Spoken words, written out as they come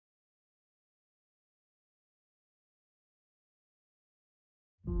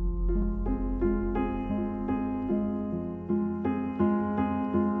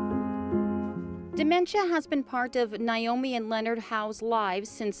Dementia has been part of Naomi and Leonard Howe's lives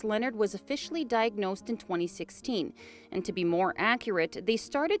since Leonard was officially diagnosed in 2016. And to be more accurate, they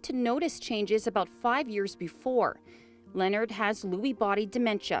started to notice changes about 5 years before. Leonard has Lewy body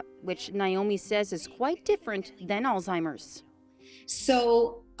dementia, which Naomi says is quite different than Alzheimer's.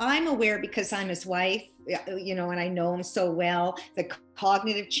 So I'm aware because I'm his wife, and I know him so well, the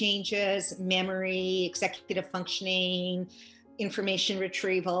cognitive changes, memory, executive functioning, information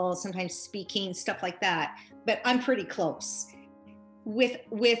retrieval, sometimes speaking, stuff like that. But I'm pretty close. With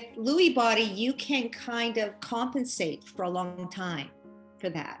Lewy body, you can kind of compensate for a long time for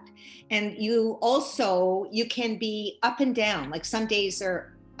that. And you can be up and down. Like some days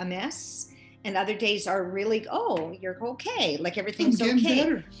are a mess and other days are really, oh, you're okay. Like everything's okay.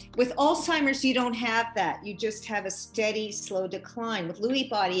 Better. With Alzheimer's, you don't have that. You just have a steady, slow decline. With Lewy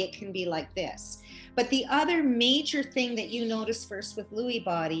body, it can be like this. But the other major thing that you notice first with Lewy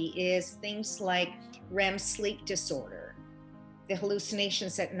body is things like REM sleep disorder, the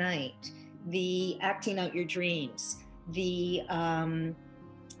hallucinations at night, the acting out your dreams,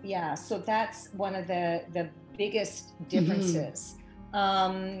 so that's one of the biggest differences.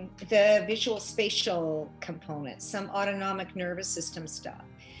 The visual spatial components, some autonomic nervous system stuff.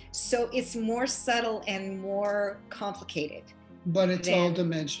 So it's more subtle and more complicated. But it's all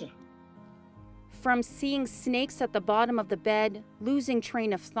dementia. From seeing snakes at the bottom of the bed, losing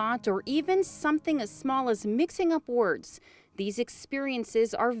train of thought, or even something as small as mixing up words, these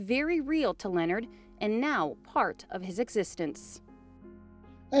experiences are very real to Leonard and now part of his existence.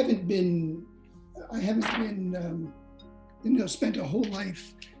 I haven't been spent a whole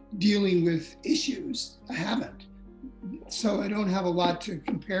life dealing with issues. I haven't. So I don't have a lot to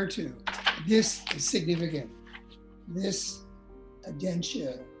compare to. This is significant. This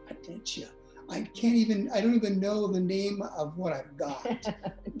dementia. I don't even know the name of what I've got.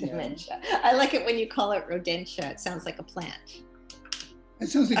 Dementia. I like it when you call it rodentia. It sounds like a plant. It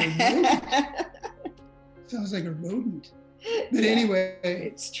sounds like a rodent. But anyway.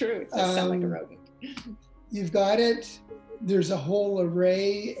 It's true. It does sound like a rodent. You've got it. There's a whole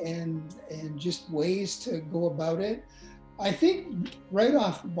array and just ways to go about it. I think right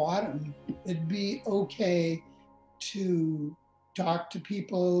off the bottom, it'd be okay to talk to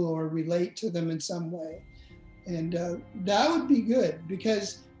people or relate to them in some way. And that would be good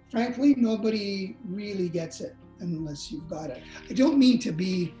because frankly, nobody really gets it unless you've got it. I don't mean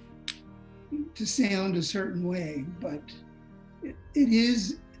to sound a certain way, but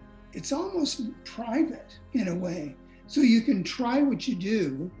it's almost private in a way. So you can try what you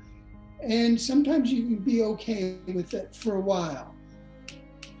do and sometimes you can be okay with it for a while.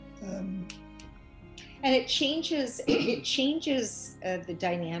 And it changes the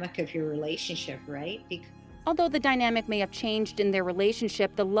dynamic of your relationship, right? Although the dynamic may have changed in their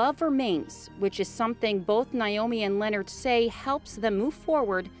relationship, the love remains, which is something both Naomi and Leonard say helps them move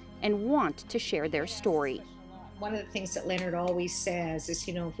forward and want to share their story. One of the things that Leonard always says is,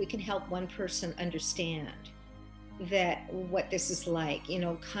 if we can help one person understand that what this is like,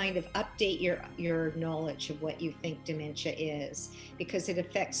 kind of update your knowledge of what you think dementia is, because it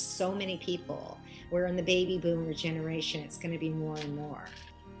affects so many people. We're in the baby boomer generation. It's going to be more and more.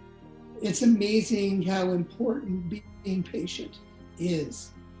 It's amazing how important being patient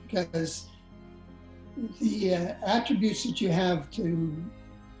is, because the attributes that you have to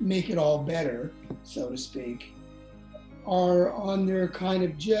make it all better, so to speak, are on there kind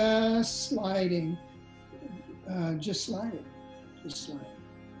of just sliding. Just sliding.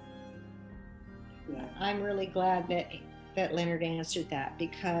 Yeah, I'm really glad that Leonard answered that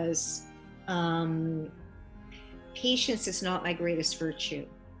because patience is not my greatest virtue,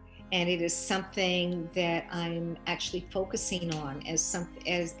 and it is something that I'm actually focusing on as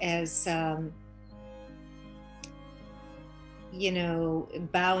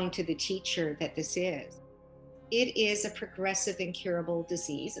bowing to the teacher that this is. It is a progressive incurable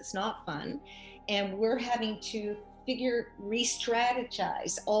disease. It's not fun. And we're having to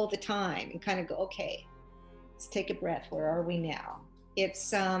re-strategize all the time and kind of go, okay, let's take a breath. Where are we now?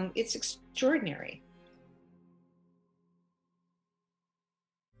 It's extraordinary.